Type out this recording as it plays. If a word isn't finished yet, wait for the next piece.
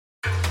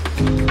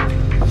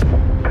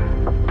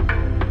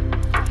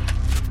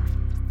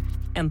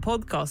en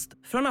podcast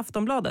från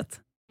Aftonbladet.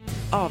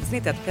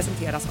 Avsnittet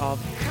presenteras av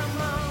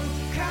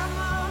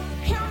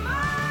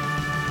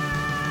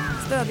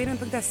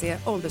stödlinjen.se,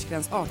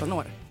 åldersgräns 18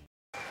 år.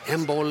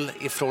 En boll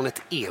ifrån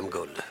ett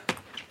EM-guld.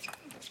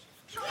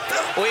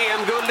 Och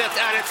EM-guldet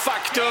är ett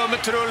faktum.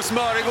 Truls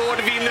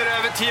Möregårdh vinner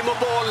över Timo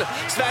Boll.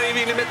 Sverige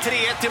vinner med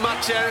 3-1 i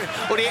matcher.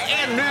 Och det är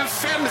ännu en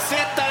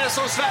femsetare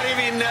som Sverige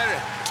vinner.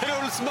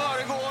 Truls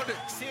Möregårdh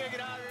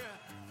segrar.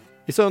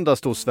 I söndag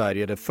stod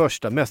Sverige det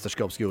första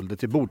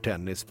mästerskapsguldet i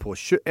bordtennis på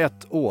 21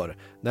 år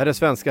när det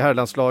svenska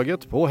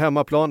herrlandslaget på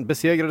hemmaplan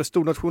besegrade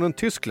stornationen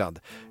Tyskland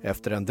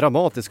efter en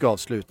dramatisk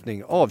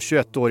avslutning av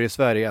 21-årige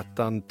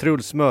Sverigeettan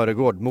Truls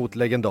Möregårdh mot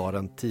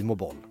legendaren Timo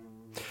Boll.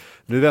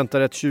 Nu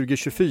väntar ett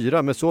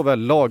 2024 med såväl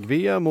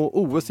lag-VM och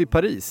OS i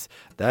Paris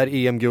där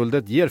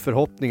EM-guldet ger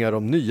förhoppningar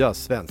om nya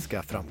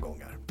svenska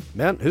framgångar.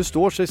 Men hur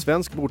står sig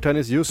svensk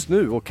bordtennis just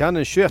nu och kan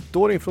en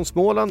 21-åring från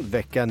Småland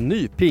väcka en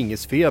ny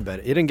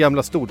pingisfeber i den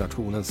gamla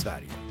stornationen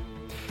Sverige?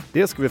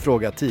 Det ska vi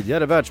fråga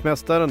tidigare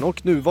världsmästaren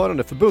och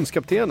nuvarande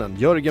förbundskaptenen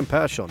Jörgen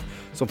Persson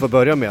som får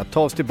börja med att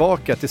ta oss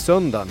tillbaka till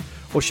söndagen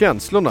och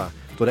känslorna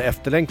då det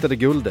efterlängtade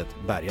guldet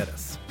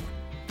bärgades.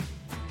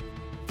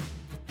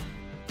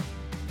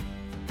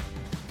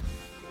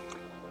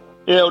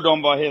 Ja, och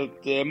de var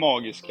helt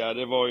magiska.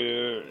 Det var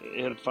ju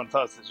helt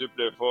fantastiskt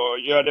upplevelse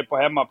att göra det på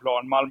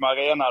hemmaplan, Malmö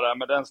arena där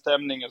med den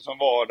stämningen som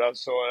var där.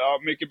 Så ja,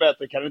 mycket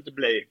bättre kan det inte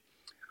bli.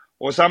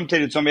 Och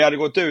samtidigt som vi hade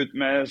gått ut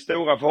med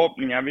stora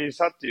förhoppningar, vi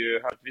satte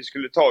ju att vi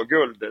skulle ta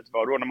guldet.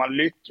 Då när man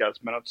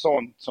lyckas med något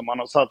sånt som man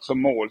har satt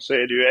som mål så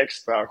är det ju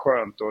extra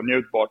skönt och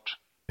njutbart.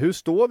 Hur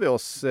står vi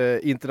oss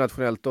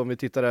internationellt om vi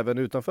tittar även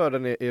utanför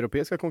den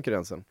europeiska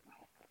konkurrensen?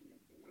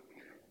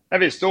 Ja,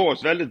 vi står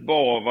oss väldigt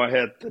bra,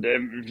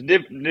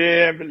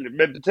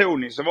 med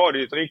betoning så var det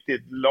ju ett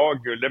riktigt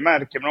lagguld. Det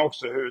märker man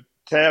också hur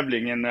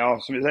tävlingen, ja,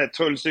 som vi säger,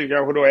 Truls Syk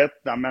kanske då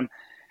etta, men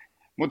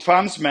mot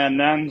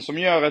fransmännen som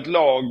gör ett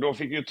lag, då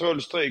fick ju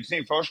Truls stryk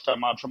sin första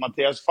match och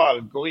Mattias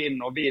Falk går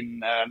in och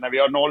vinner när vi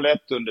har 0-1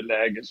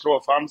 underläge,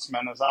 slår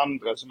fransmännens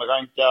andra som är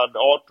rankad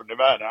 18 i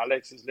världen,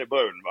 Alexis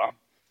Lebrun, va.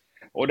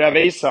 Och där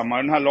visar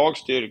man den här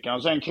lagstyrkan.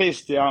 Och sen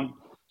Christian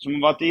som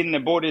har varit inne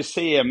både i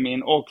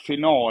semin och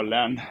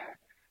finalen.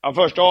 Ja,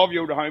 först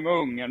avgjorde han med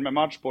Ungern med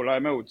matchbollar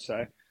emot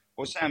sig.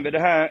 Och sen vid det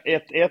här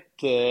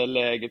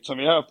 1-1-läget som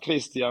vi har haft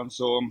Christian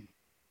så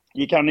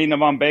gick han in och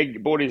vann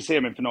både i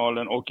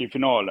semifinalen och i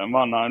finalen.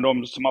 Vann han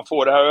de som man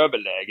får det här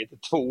överläget,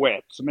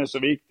 2-1, som är så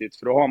viktigt.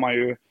 För då har man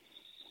ju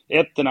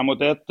ettorna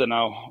mot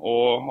ettorna.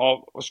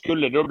 Och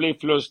skulle det då bli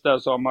förlust där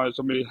så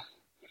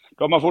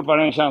då har man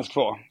fortfarande en chans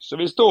kvar. Så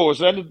vi står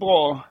oss väldigt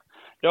bra.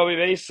 Det har vi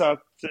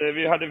visat.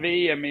 Vi hade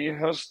VM i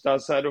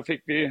höstas här, då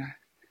fick vi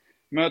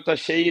möta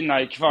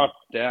Kina i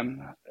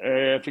kvarten.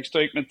 Fick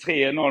stryk med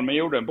 3-0 men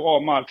gjorde en bra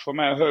match och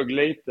med hög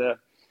lite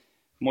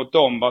mot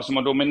dem som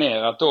har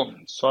dominerat då.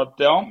 Så att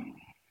ja,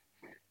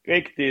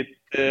 riktigt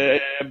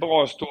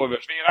bra står vi.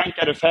 Vi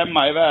rankade 5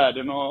 i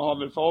världen och har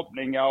väl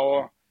förhoppningar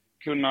att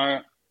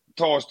kunna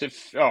ta oss till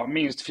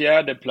minst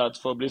 4:e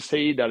plats för att bli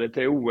sidade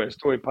till OS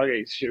då i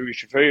Paris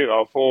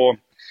 2024 och få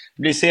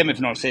bli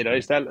semifinalsidare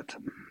istället.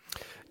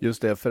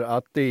 Just det, för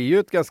att det är ju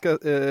ett ganska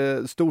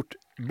stort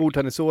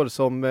bordtennisår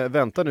som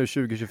väntar nu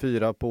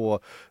 2024 på,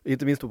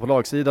 inte minst på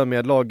lagsidan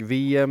med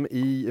lag-VM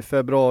i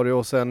februari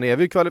och sen är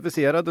vi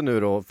kvalificerade nu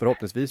då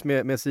förhoppningsvis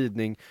med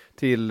sidning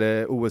till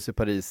OS i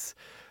Paris.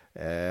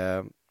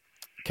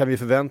 Kan vi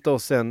förvänta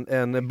oss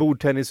en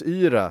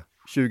bordtennisyra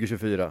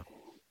 2024?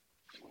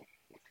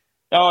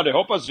 Ja, det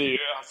hoppas vi ju.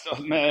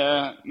 Alltså,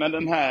 med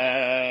den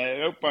här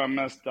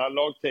Europamästar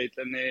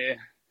lagtiteln i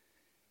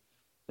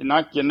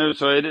nacken nu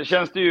så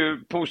känns det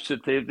ju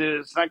positivt.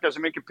 Det snackas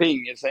så mycket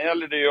pingis. Sen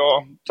gäller det ju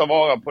att ta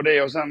vara på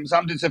det och sen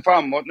samtidigt se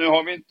framåt. Nu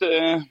har vi inte...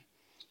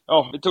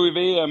 Ja, vi tog ju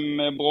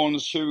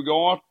VM-brons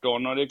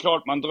 2018 och det är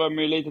klart man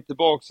drömmer ju lite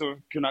tillbaka och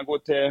kunna gå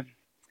till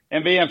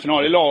en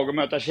VM-final i lag och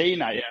möta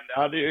Kina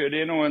igen.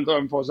 Det är nog en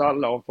dröm för oss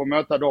alla att få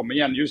möta dem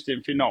igen just i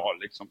en final.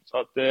 Liksom. Så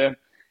att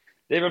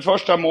det är väl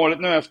första målet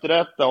nu efter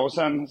detta och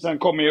sen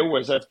kommer ju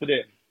OS efter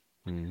det.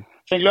 Mm.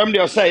 Sen glömde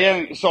jag säga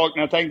en sak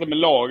när jag tänkte med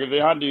laget.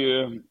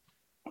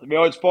 Vi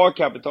har ett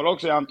sparkapital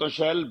också i Anton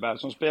Kjellberg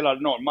som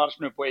spelade någon match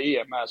nu på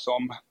EM här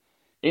som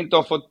inte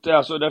har fått,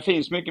 alltså det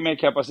finns mycket mer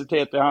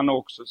kapacitet i han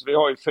också. Så vi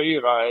har ju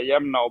 4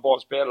 jämna och bra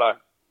spelare.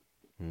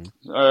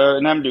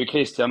 Jag nämnde ju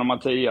Christian och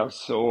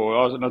Mattias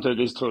och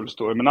naturligtvis Truls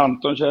då. Men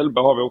Anton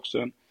Kjellberg har vi också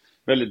en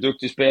väldigt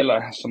duktig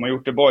spelare som har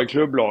gjort det bra i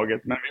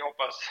klubblaget. Men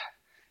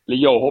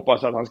jag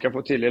hoppas att han ska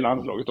få till i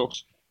landslaget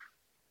också.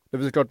 Det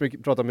vill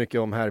såklart prata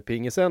mycket om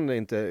herrpingisen. Det är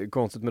inte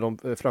konstigt med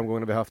de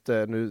framgångarna vi haft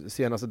nu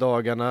senaste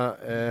dagarna.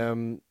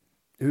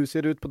 Hur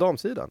ser det ut på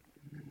damsidan?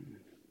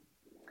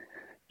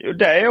 Jo,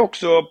 det är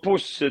också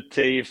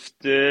positivt.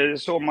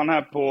 Såg man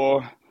här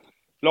på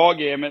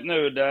lag-EMet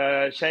nu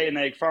där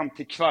tjejerna gick fram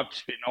till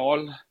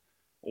kvartsfinal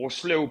och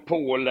slog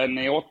Polen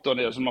i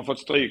 8:e som har fått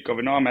stryk av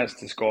i några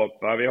mästerskap.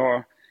 Vi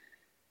har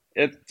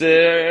ett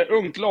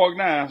ungt lag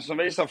där som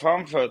visar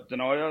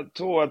framfötterna och jag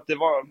tror att det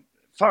var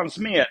fanns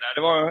med där.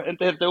 Det var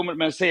inte helt omöjligt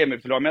med en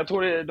semifinal, men jag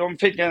tror de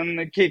fick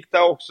en kick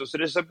där också. Så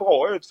det ser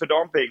bra ut för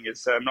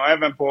dampingisen. Och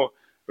även på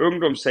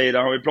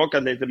ungdomssidan har vi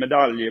plockat lite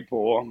medaljer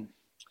på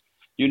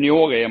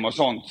junior-EM och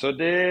sånt. Så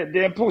det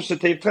är en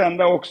positiv trend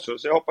där också.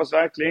 Så jag hoppas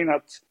verkligen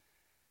att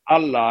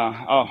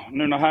alla,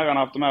 nu när herrarna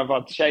haft de här, för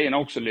att tjejerna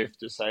också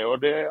lyfter sig. Och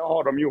det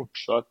har de gjort.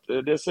 Så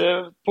att det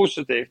ser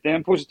positivt. Det är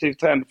en positiv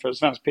trend för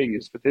svensk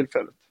pingis för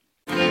tillfället.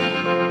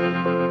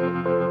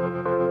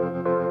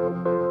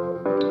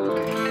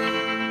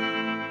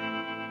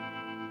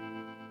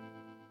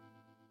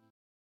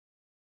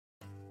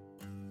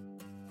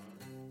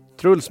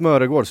 Truls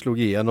Möregårdh slog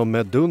igenom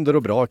med dunder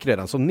och brak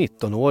redan som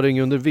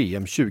 19-åring under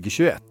VM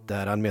 2021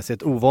 där han med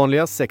sitt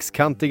ovanliga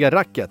sexkantiga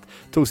racket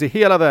tog sig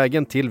hela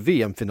vägen till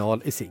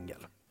VM-final i singel.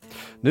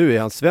 Nu är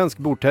han svensk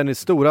bordtennis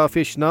stora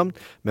affischnamn,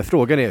 men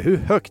frågan är hur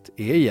högt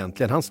är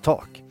egentligen hans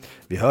tak?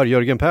 Vi hör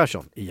Jörgen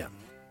Persson igen.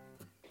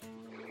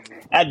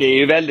 Ja, det är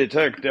ju väldigt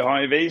högt, det har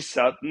han ju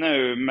visat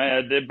nu.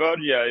 Det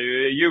börjar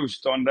ju i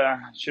Houston där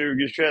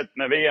 2021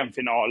 med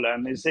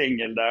VM-finalen i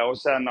singel där,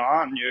 och sen har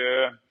han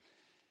ju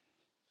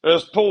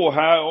öst på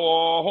här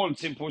och hållit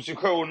sin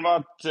position,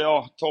 varit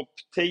topp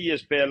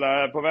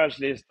 10-spelare på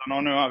världslistan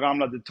och nu har han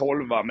ramlat till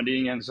 12, men det är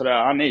ingen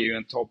sådär, han är ju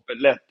en topp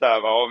lätt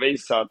där och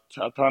visat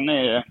att han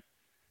är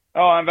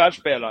en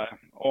världsspelare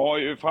och har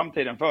ju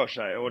framtiden för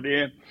sig. Och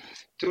det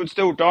tog ett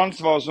stort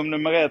ansvar som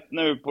nummer 1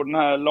 nu på den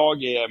här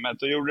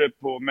lag-EMet och gjorde det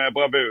med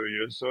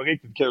bravur, så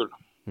riktigt kul.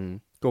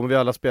 Kommer vi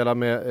alla spela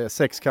med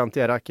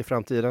sexkantiga rack i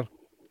framtiden?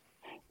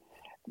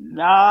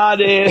 Nej,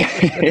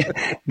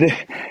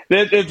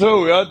 det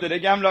tror jag inte. Det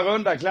gamla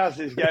runda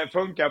klassiska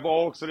funkar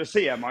bra också. Det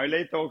ser man ju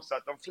lite också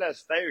att de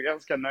flesta är ju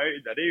ganska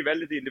nöjda. Det är ju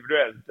väldigt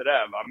individuellt det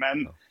där, va?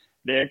 Men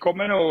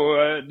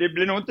det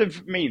blir nog inte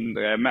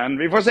mindre, men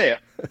vi får se.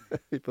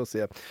 Vi får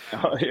se.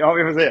 Ja,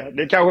 vi får se.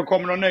 Det kanske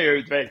kommer någon ny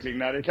utveckling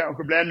när det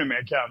kanske blir ännu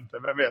mer kanter,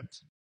 vem vet.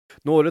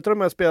 Några av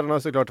de här spelarna har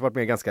såklart varit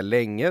med ganska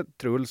länge.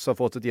 Truls har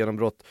fått ett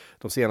genombrott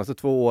de senaste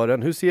 2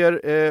 åren. Hur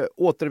ser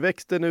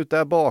återväxten ut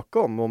där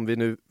bakom om vi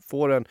nu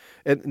får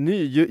en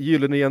ny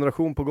gyllene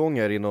generation på gång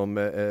här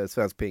inom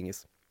svensk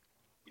pingis?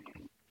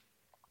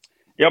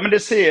 Ja, men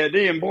det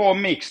är en bra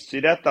mix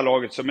i detta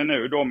laget som är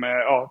nu då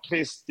med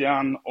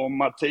Christian och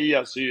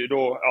Mattias är ju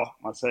då,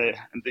 man säger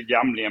inte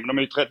gamlingen, men de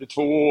är ju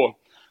 32 år.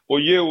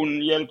 Och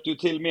Jon hjälpte ju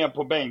till mer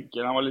på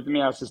bänken, han var lite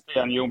mer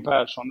assisterande, Jörgen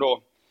Persson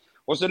då.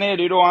 Och sen är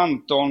det ju då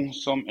Anton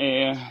som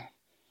är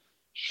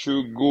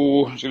 25,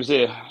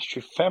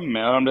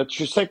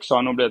 26 har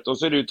han nog blivit, och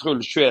så är det ju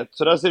Truls 21.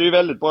 Så där ser det ju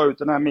väldigt bra ut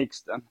den här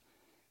mixen.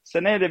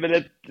 Sen är det väl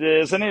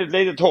ett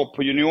litet hopp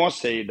på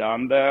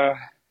juniorsidan. Det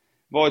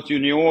var ett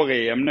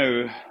junior-EM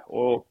nu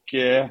och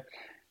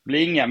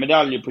blir inga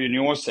medaljer på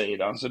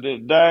juniorsidan. Så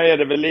där är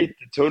det väl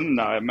lite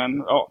tunnare, men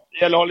det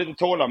gäller att ha lite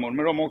tålamod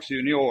med dem också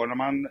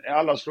juniorerna.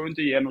 Alla slår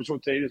inte igenom så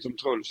tidigt som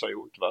Truls har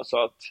gjort, va?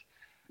 Så att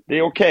det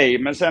är okej.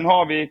 Men sen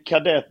har vi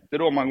kadetter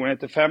då, man går ner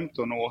till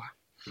 15 år.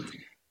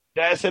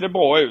 Där ser det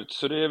bra ut,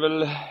 så det är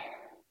väl,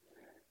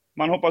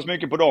 man hoppas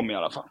mycket på dem i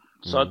alla fall.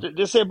 Så att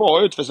det ser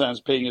bra ut för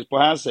svensk pingis på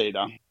här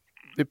sidan.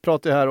 Vi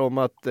pratar här om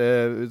att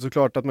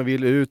såklart att man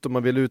vill ut och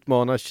man vill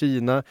utmana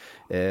Kina.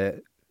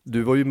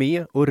 Du var ju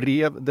med och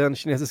rev den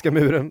kinesiska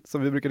muren,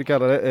 som vi brukade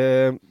kalla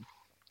det,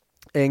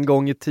 en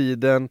gång i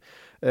tiden.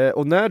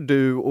 Och när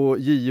du och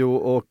Gio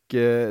och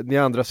ni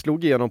andra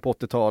slog igenom på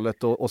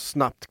 80-talet och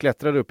snabbt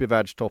klättrade upp i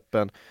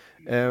världstoppen,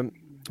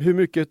 hur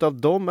mycket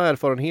av de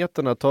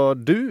erfarenheterna tar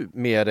du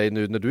med dig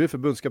nu när du är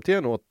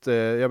förbundskapten åt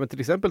till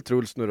exempel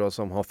Truls nu då,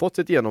 som har fått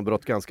sitt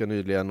genombrott ganska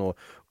nyligen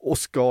och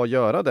ska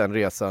göra den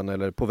resan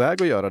eller på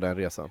väg att göra den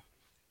resan?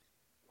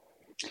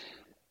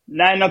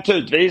 Nej,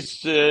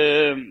 naturligtvis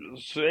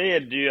så är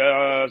det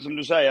ju som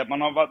du säger att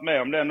man har varit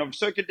med om den och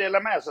försöker dela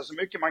med sig så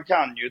mycket man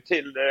kan ju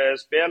till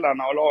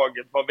spelarna och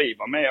laget vad vi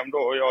var med om då,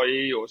 och jag och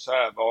Gio så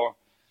här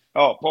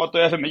pratar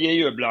även med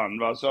Gio ibland,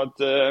 va? Så att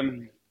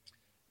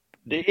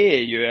det är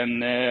ju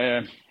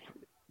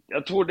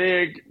jag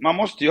tror man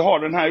måste ju ha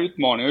den här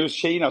utmaningen,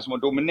 just Kina som har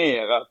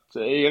dominerat.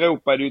 I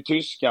Europa är det ju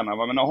tyskarna,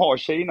 va? Men att ha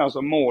Kina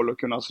som mål och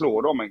kunna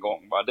slå dem en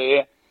gång, va?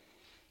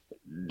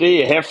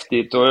 Det är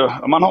häftigt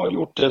och man har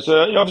gjort det. Så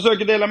jag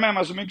försöker dela med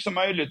mig så mycket som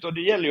möjligt och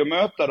det gäller ju att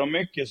möta dem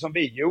mycket som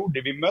vi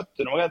gjorde. Vi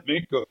mötte dem rätt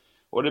mycket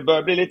och det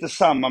börjar bli lite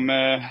samma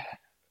med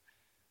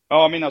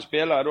mina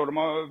spelare då. De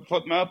har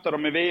fått möta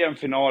dem i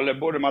VM-finaler,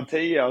 både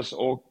Mattias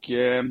och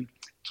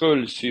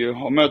Truls ju,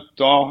 och mött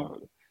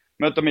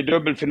dem i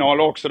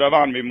dubbelfinal också, där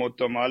vann vi mot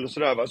dem eller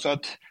sådär, va? Så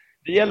att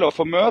det gäller att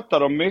få möta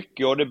dem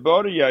mycket och det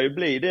börjar ju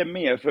bli det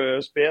mer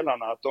för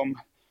spelarna att de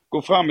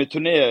går fram i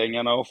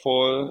turneringarna och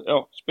får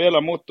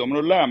spela mot dem, och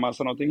då lär man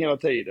sig någonting hela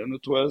tiden. Då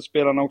tror jag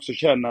spelarna också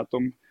känner att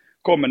de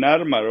kommer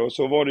närmare, och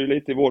så var det ju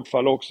lite i vårt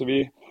fall också.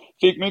 Vi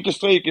fick mycket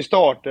stryk i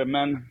starten,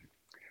 men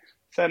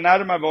sen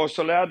närmade vi oss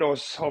och lärde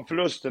oss av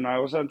förlusterna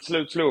och sen till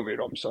slut slog vi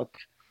dem. Så att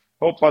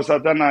hoppas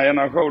att denna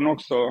generation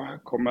också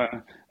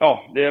kommer,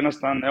 det är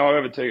nästan, jag är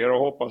övertygad och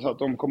hoppas att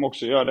de kommer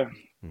också göra det.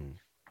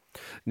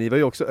 Ni var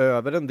ju också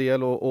över en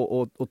del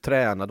och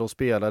tränade och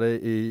spelade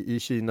i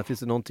Kina. Finns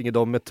det någonting i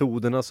de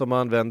metoderna som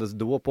användes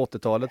då på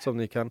 80-talet som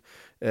ni kan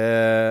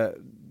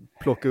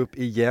plocka upp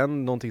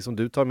igen? Någonting som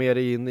du tar med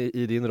dig in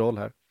i din roll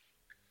här?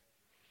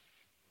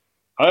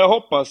 Ja, jag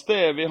hoppas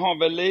det. Vi har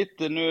väl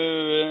lite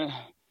nu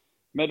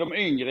med de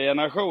yngre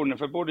generationerna,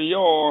 för både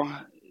jag,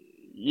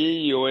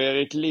 Gio och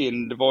Erik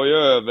Lind var ju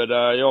över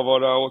där. Jag var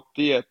där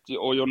 81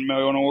 och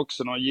Jon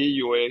också, och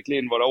Gio och Erik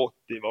Lind var där 80.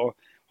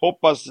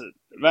 Hoppas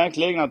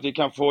verkligen att vi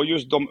kan få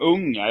just de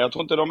unga. Jag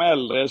tror inte de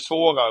äldre är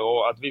svårare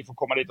och att vi får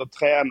komma dit och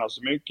träna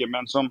så mycket.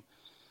 Men som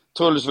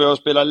Truls var och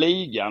spela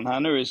ligan här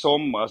nu i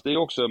somras, det är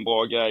också en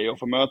bra grej att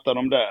få möta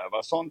dem där. Va?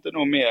 Sånt är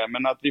nog mer,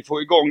 men att vi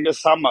får igång det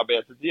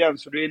samarbetet igen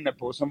som du är inne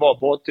på, som var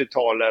på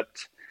 80-talet.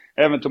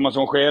 Även Thomas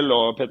Schell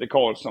och Peter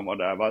Karlsson var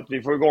där. Va? Att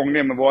vi får igång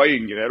det med våra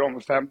yngre, de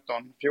 14-15,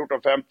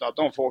 att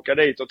de får åka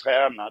dit och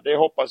träna. Det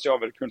hoppas jag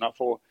väl kunna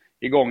få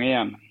igång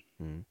igen.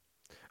 Mm.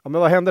 Ja,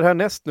 men vad händer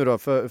härnäst nu då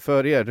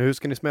för er? Hur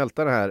ska ni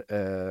smälta det här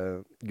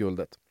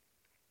guldet?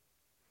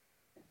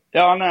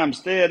 Ja,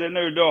 närmast är det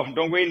nu då.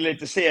 De går in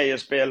lite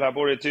seriespel här,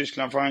 både i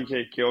Tyskland,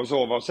 Frankrike och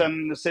så. Och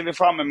sen ser vi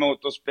fram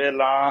emot att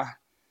spela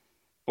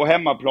på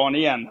hemmaplan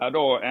igen här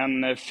då.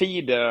 En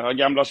FIDE,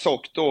 gamla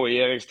sock då, i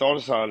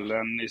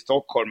Eriksdalshallen i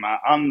Stockholm med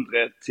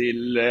 2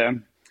 till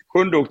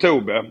 7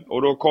 oktober.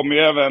 Och då kommer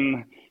ju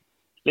även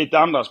lite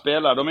andra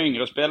spelare, de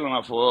yngre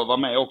spelarna får vara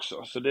med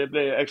också. Så det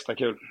blir extra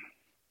kul.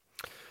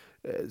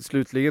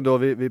 Slutligen då,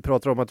 vi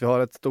pratar om att vi har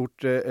ett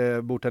stort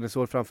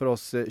bordtennisår framför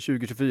oss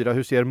 2024.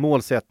 Hur ser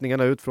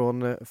målsättningarna ut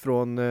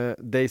från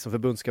dig som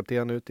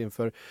förbundskapten ut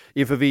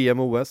inför VM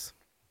och OS?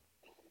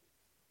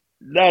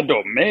 Där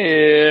de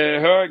är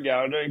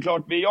höga. Det är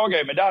klart, vi jagar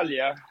ju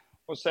medaljer.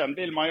 Och sen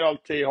vill man ju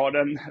alltid ha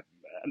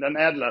den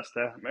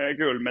ädlaste med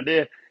guld. Men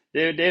det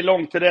är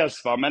långt till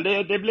dess, va. Men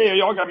det blir att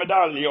jaga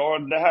medaljer.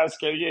 Och det här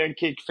ska ju ge en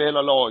kick för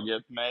hela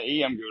laget med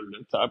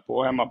EM-guldet här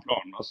på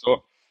hemmaplan.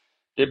 Så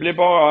det blir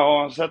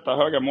bara att sätta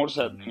höga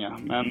målsättningar.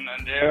 Men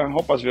det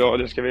hoppas vi, och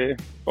det ska vi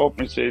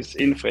förhoppningsvis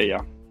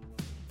infria.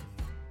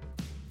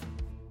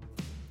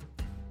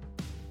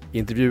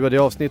 Intervjuade i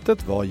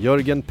avsnittet var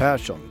Jörgen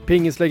Persson,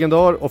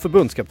 pingislegendar och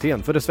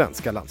förbundskapten för det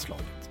svenska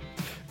landslaget.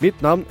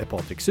 Mitt namn är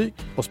Patrik Syk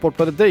och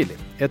Sportbladet Daily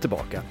är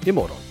tillbaka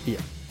imorgon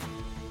igen.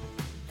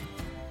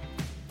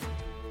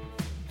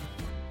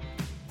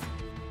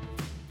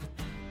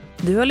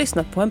 Du har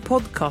lyssnat på en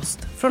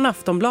podcast från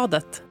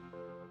Aftonbladet.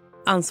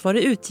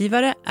 Ansvarig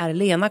utgivare är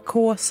Lena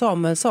K.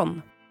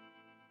 Samuelsson.